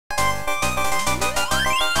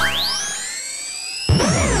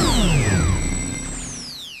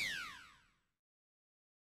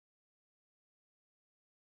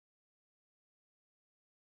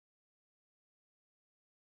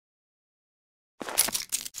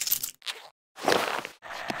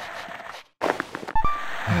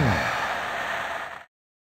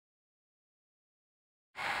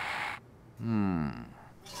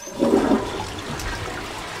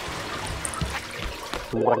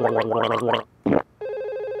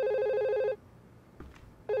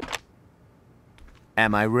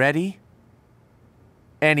Am I ready?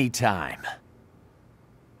 Anytime.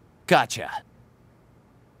 Gotcha.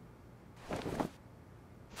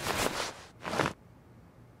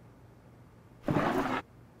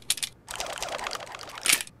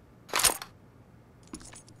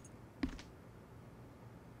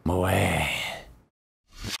 Moe.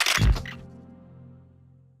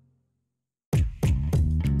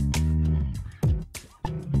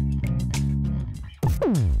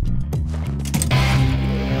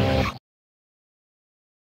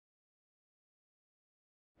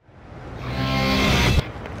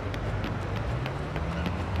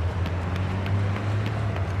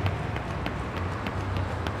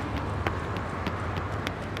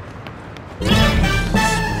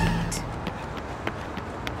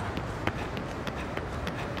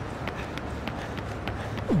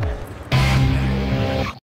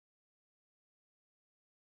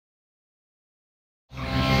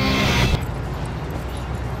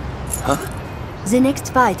 The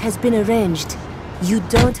next fight has been arranged. You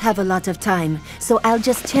don't have a lot of time, so I'll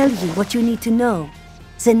just tell you what you need to know.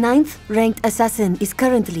 The 9th ranked assassin is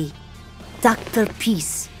currently Dr.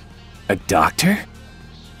 Peace. A doctor?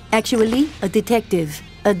 Actually, a detective.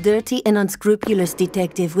 A dirty and unscrupulous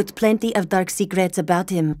detective with plenty of dark secrets about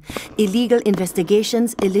him. Illegal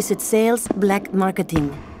investigations, illicit sales, black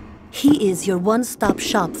marketing. He is your one-stop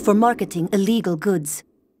shop for marketing illegal goods.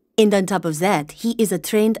 And on top of that, he is a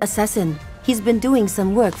trained assassin. He's been doing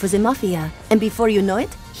some work for the Mafia, and before you know it,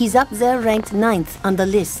 he's up there ranked 9th on the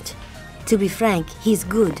list. To be frank, he's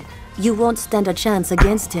good. You won't stand a chance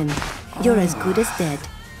against him. You're as good as dead.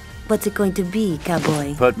 What's it going to be,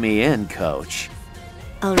 cowboy? Put me in, coach.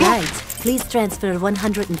 All right, please transfer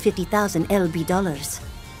 150,000 LB dollars.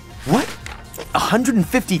 What?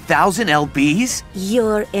 150,000 LBs?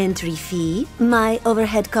 Your entry fee, my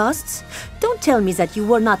overhead costs. Don't tell me that you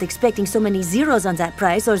were not expecting so many zeros on that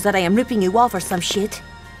price, or that I am ripping you off or some shit.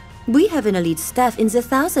 We have an elite staff in the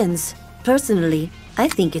thousands. Personally, I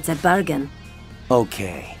think it's a bargain.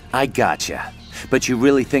 Okay, I gotcha. But you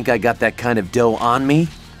really think I got that kind of dough on me?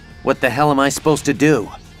 What the hell am I supposed to do?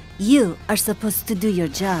 You are supposed to do your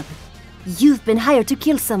job. You've been hired to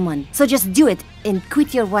kill someone, so just do it and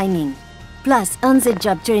quit your whining. Plus,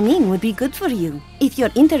 on-the-job training would be good for you. If you're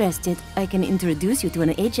interested, I can introduce you to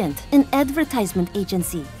an agent, an advertisement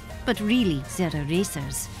agency. But really, they're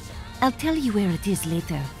erasers. I'll tell you where it is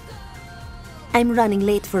later. I'm running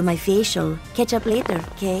late for my facial. Catch up later,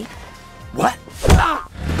 okay? What? Ah!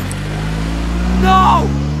 No!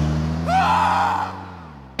 Ah!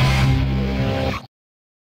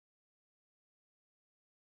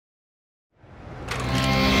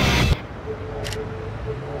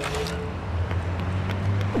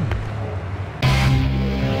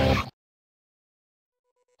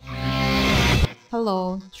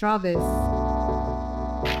 Hello, Travis.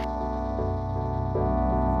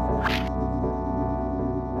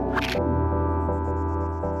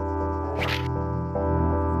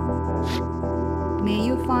 May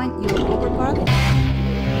you find your overcard?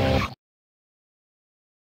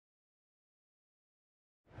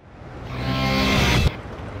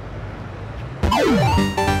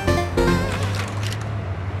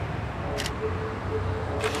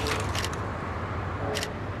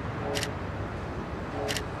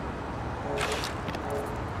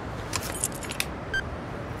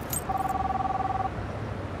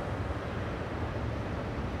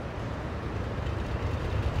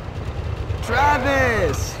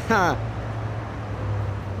 Travis! Huh.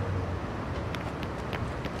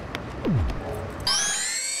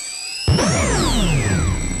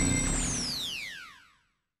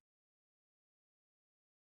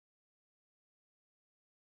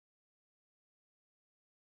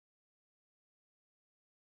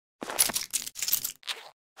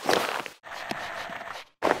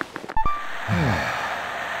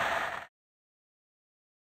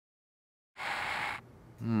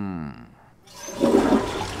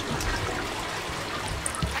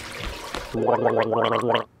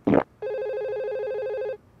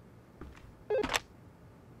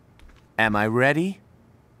 Am I ready?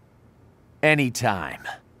 Anytime.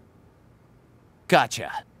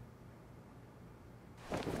 Gotcha.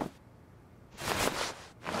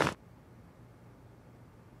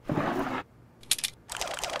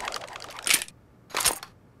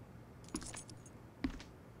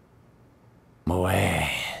 Moe.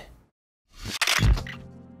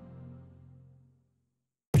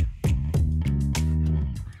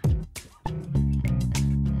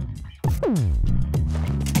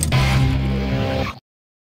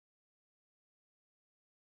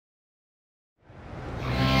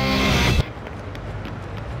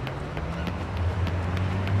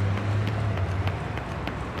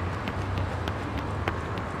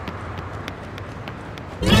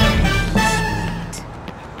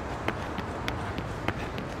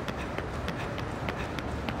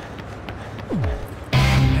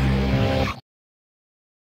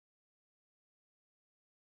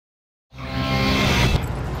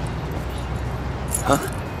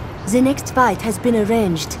 The next fight has been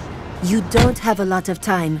arranged. You don't have a lot of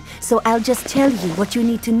time, so I'll just tell you what you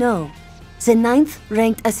need to know. The 9th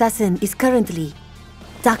ranked assassin is currently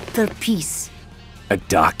Dr. Peace. A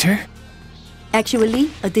doctor?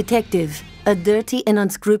 Actually, a detective. A dirty and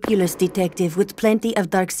unscrupulous detective with plenty of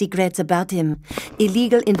dark secrets about him.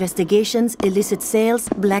 Illegal investigations, illicit sales,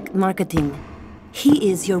 black marketing. He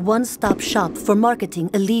is your one-stop shop for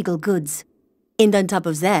marketing illegal goods. And on top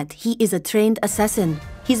of that, he is a trained assassin.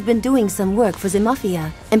 He's been doing some work for the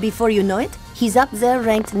Mafia, and before you know it, he's up there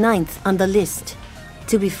ranked 9th on the list.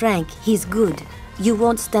 To be frank, he's good. You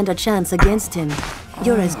won't stand a chance against him.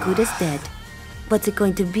 You're as good as dead. What's it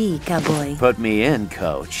going to be, cowboy? Put me in,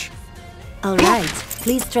 coach. All right,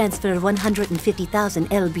 please transfer 150,000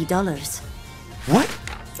 LB dollars. What?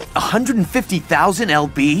 150,000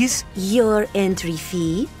 LBs? Your entry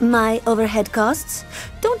fee, my overhead costs.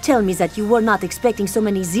 Don't tell me that you were not expecting so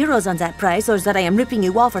many zeros on that price, or that I am ripping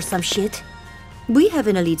you off or some shit. We have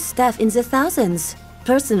an elite staff in the thousands.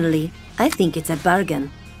 Personally, I think it's a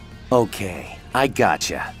bargain. Okay, I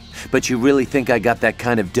gotcha. But you really think I got that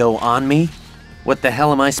kind of dough on me? What the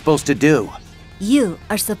hell am I supposed to do? You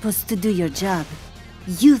are supposed to do your job.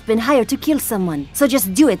 You've been hired to kill someone, so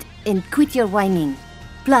just do it and quit your whining.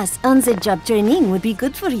 Plus, on-the-job training would be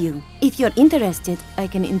good for you. If you're interested, I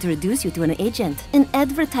can introduce you to an agent, an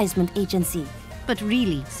advertisement agency. But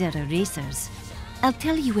really, they're erasers. I'll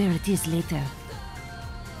tell you where it is later.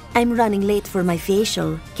 I'm running late for my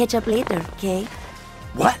facial. Catch up later, okay?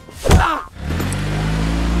 What? Ah!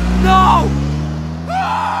 No!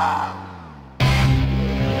 Ah!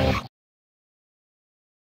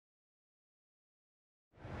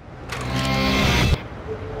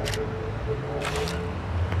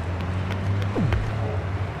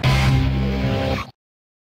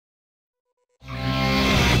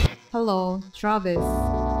 Hello, Travis.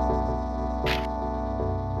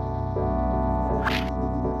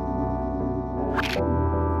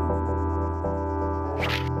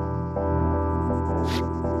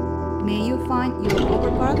 May you find your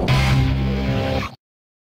overcard?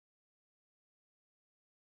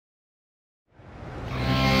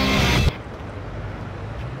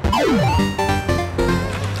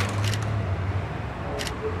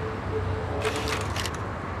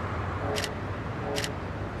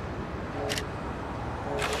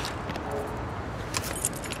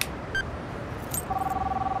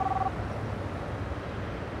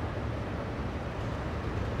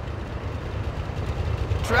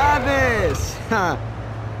 Travis! Huh.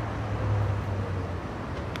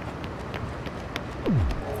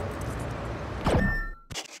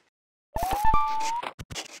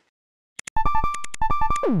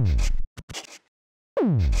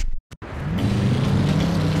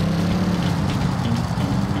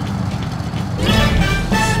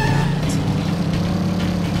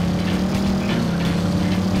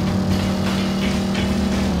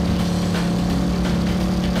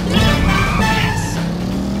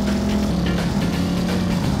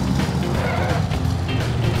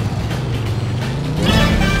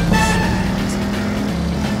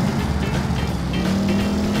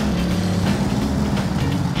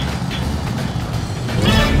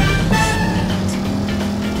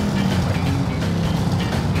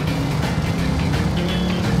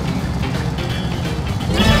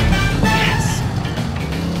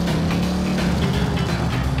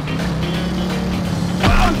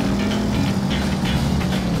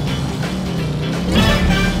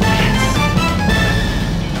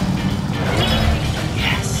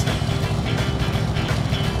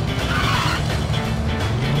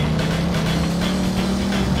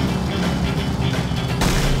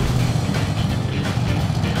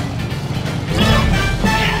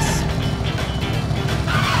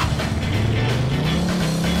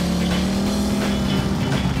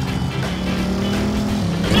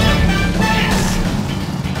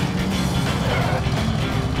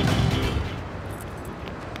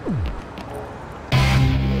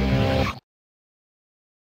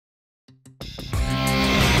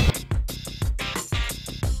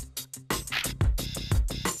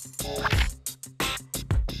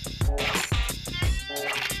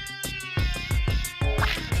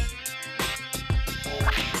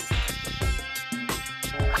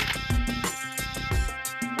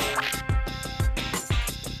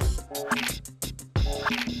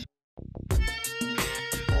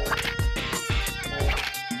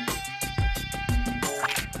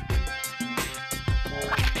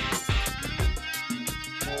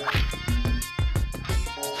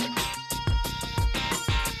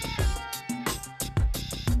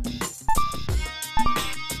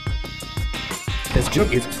 This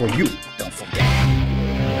joke is for you. Don't forget.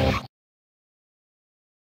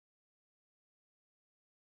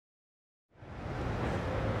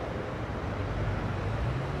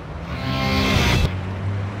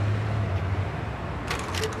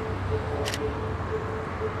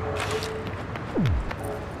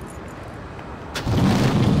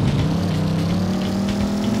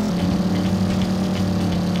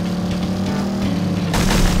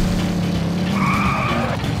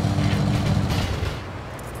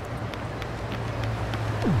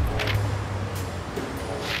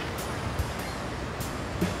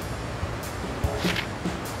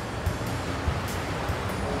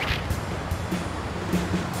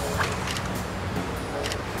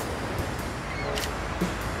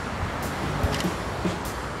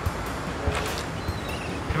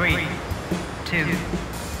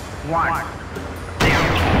 one.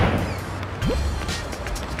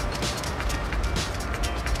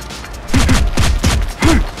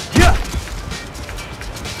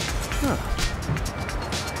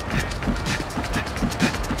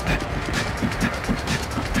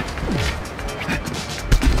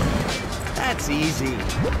 That's easy.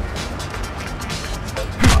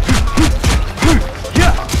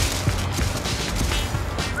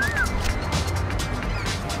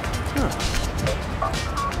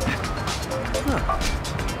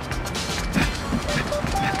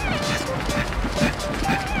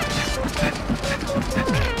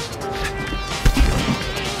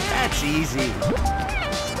 That's easy.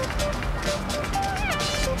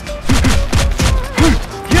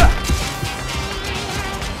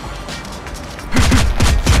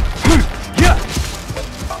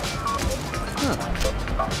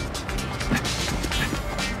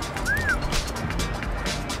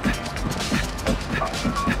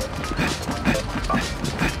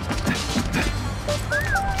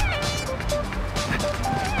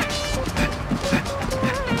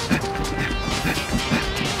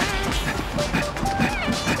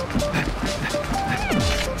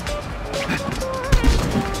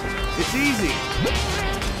 It's easy.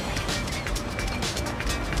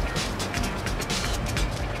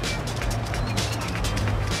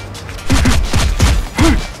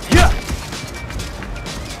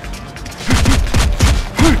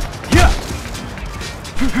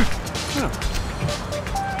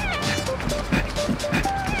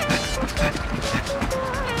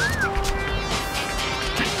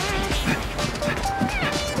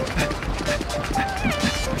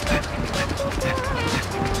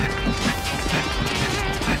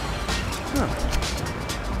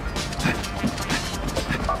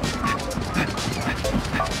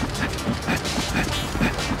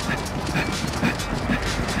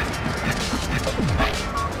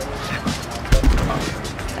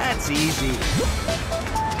 That's easy.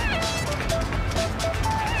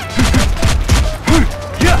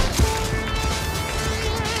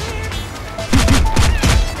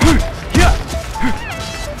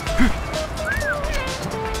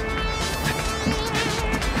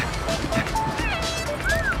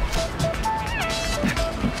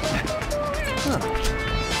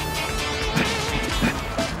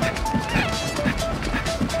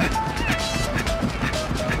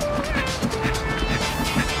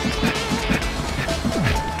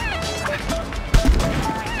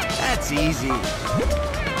 That's easy.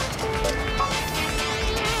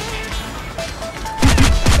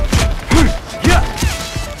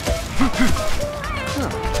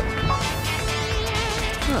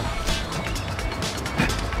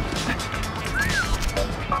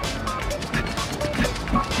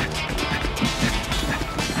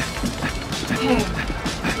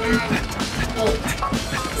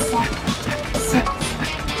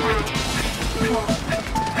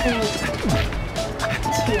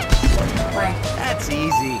 That's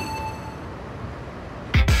easy.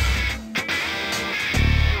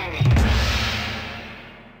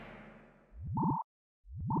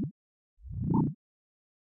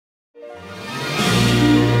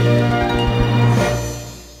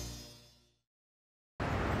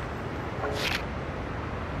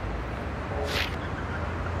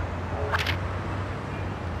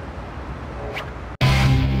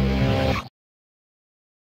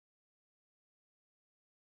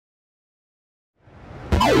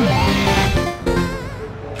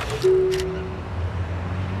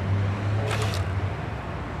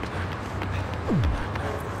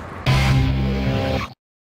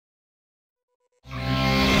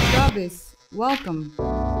 Travis, welcome.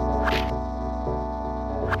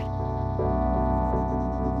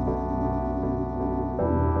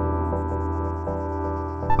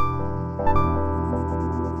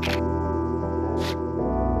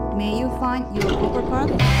 May you find your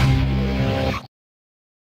overcard?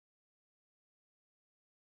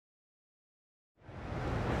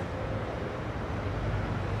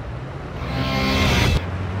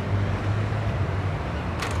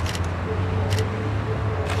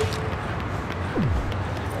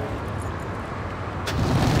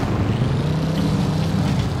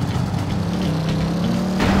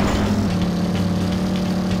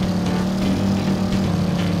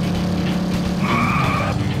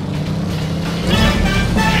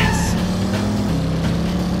 Yes.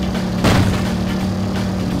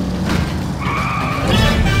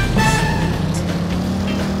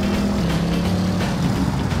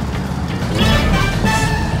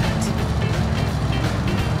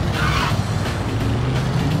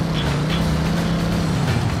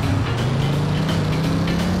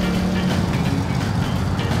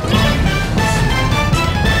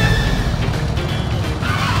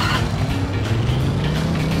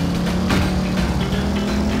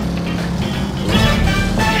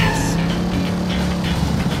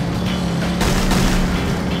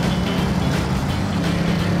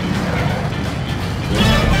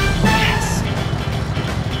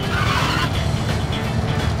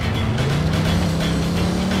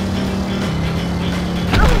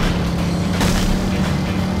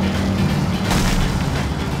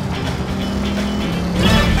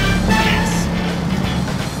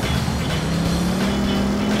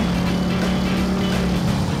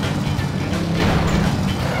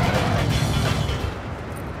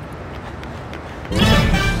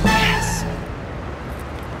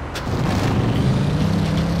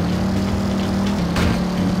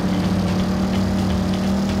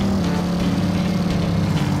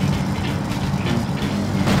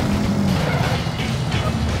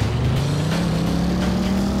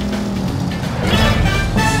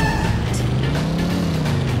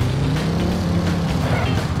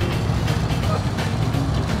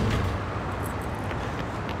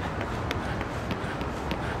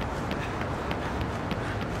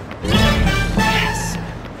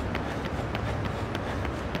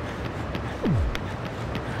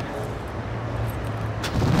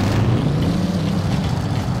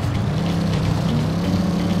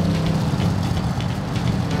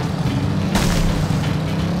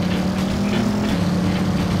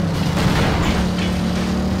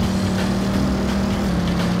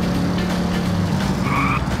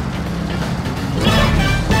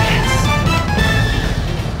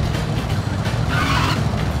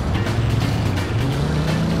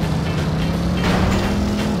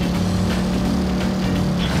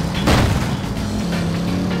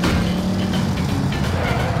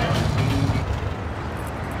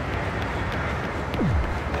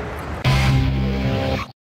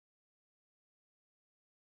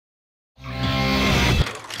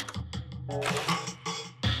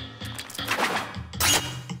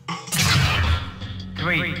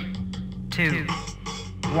 Three, two,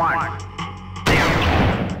 one.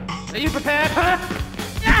 Are you prepared, huh?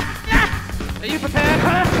 Are you prepared,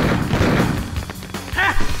 huh?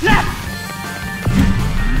 Left!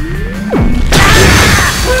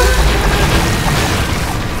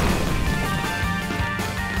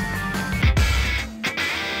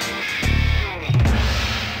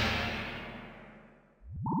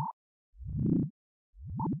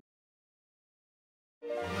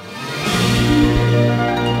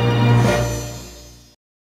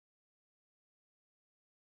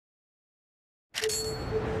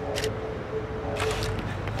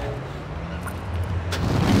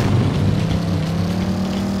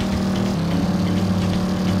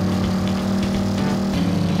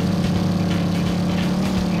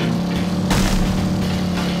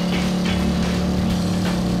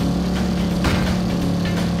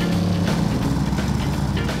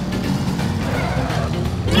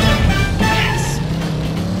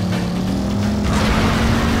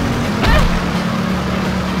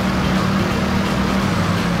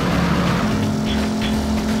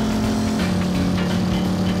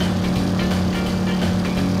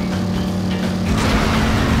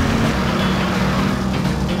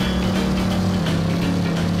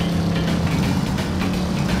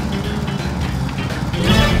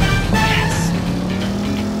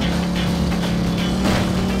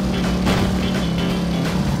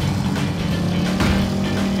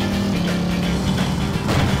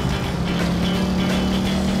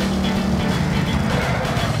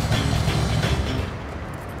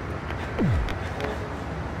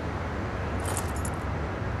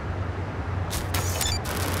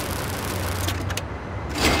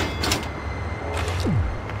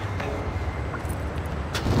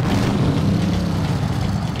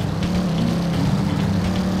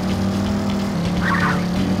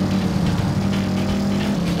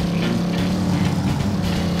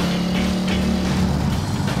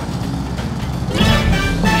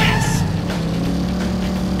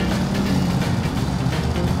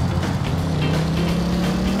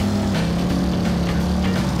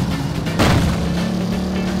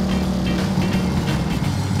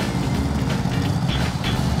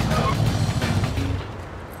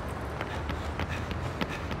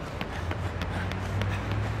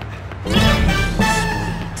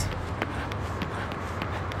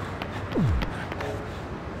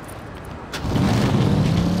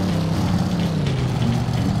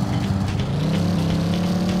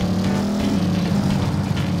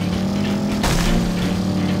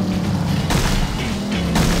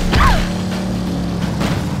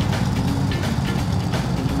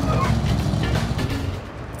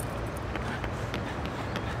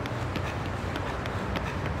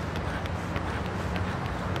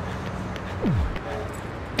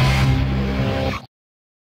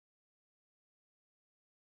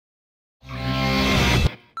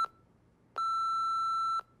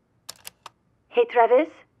 Hey, Travis.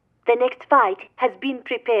 The next fight has been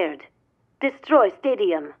prepared. Destroy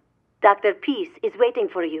Stadium. Dr. Peace is waiting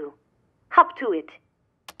for you. Hop to it.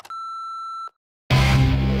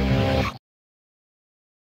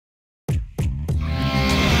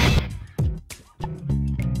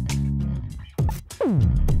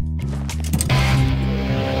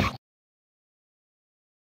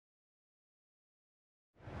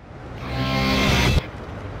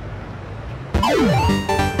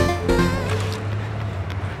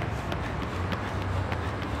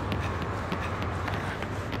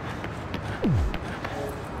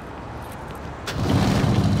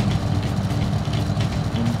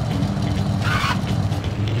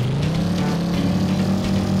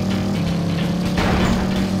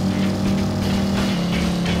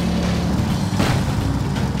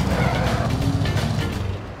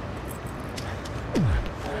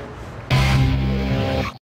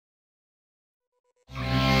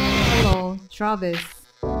 Hello, Travis.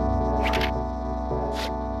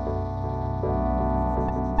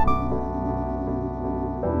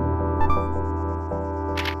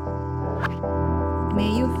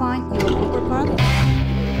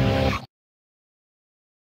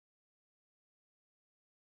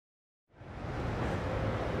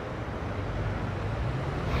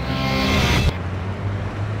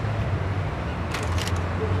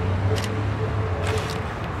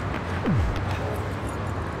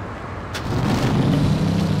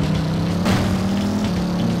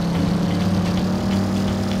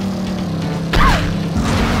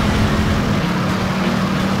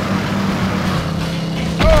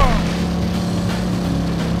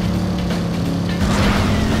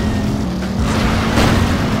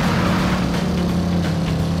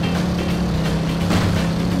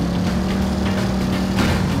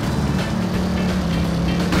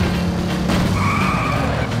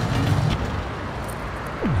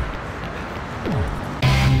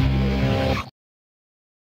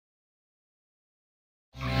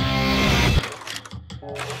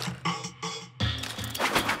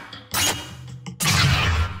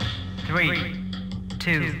 3,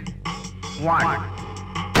 2, 1, 0.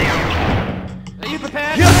 Are you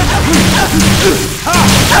prepared? Go!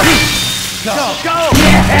 Go!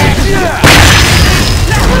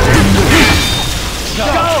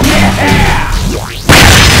 Go!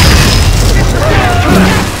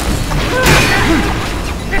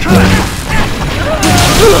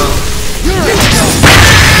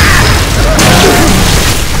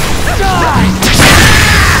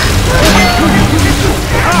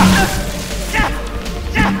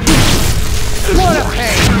 What a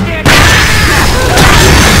pain!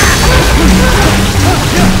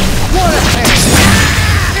 What a pain!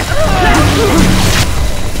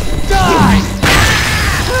 Die!